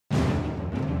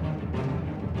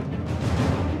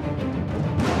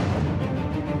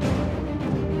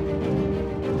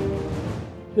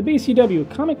The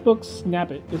BCW Comic Book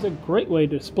Snap-It is a great way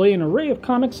to display an array of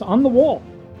comics on the wall.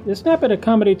 The Snap-It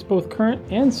accommodates both current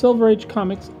and Silver Age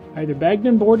comics, either bagged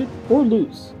and boarded or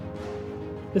loose.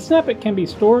 The Snap-It can be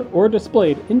stored or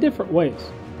displayed in different ways.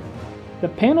 The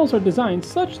panels are designed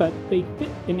such that they fit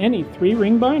in any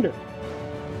 3-ring binder.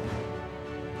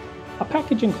 A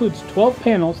package includes 12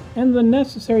 panels and the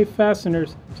necessary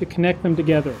fasteners to connect them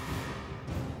together.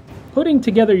 Putting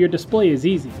together your display is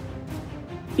easy.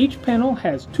 Each panel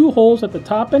has 2 holes at the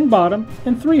top and bottom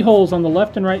and 3 holes on the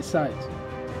left and right sides.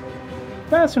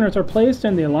 Fasteners are placed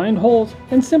in the aligned holes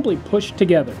and simply pushed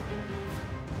together.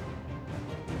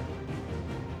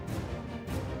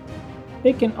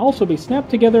 They can also be snapped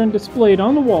together and displayed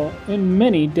on the wall in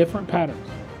many different patterns.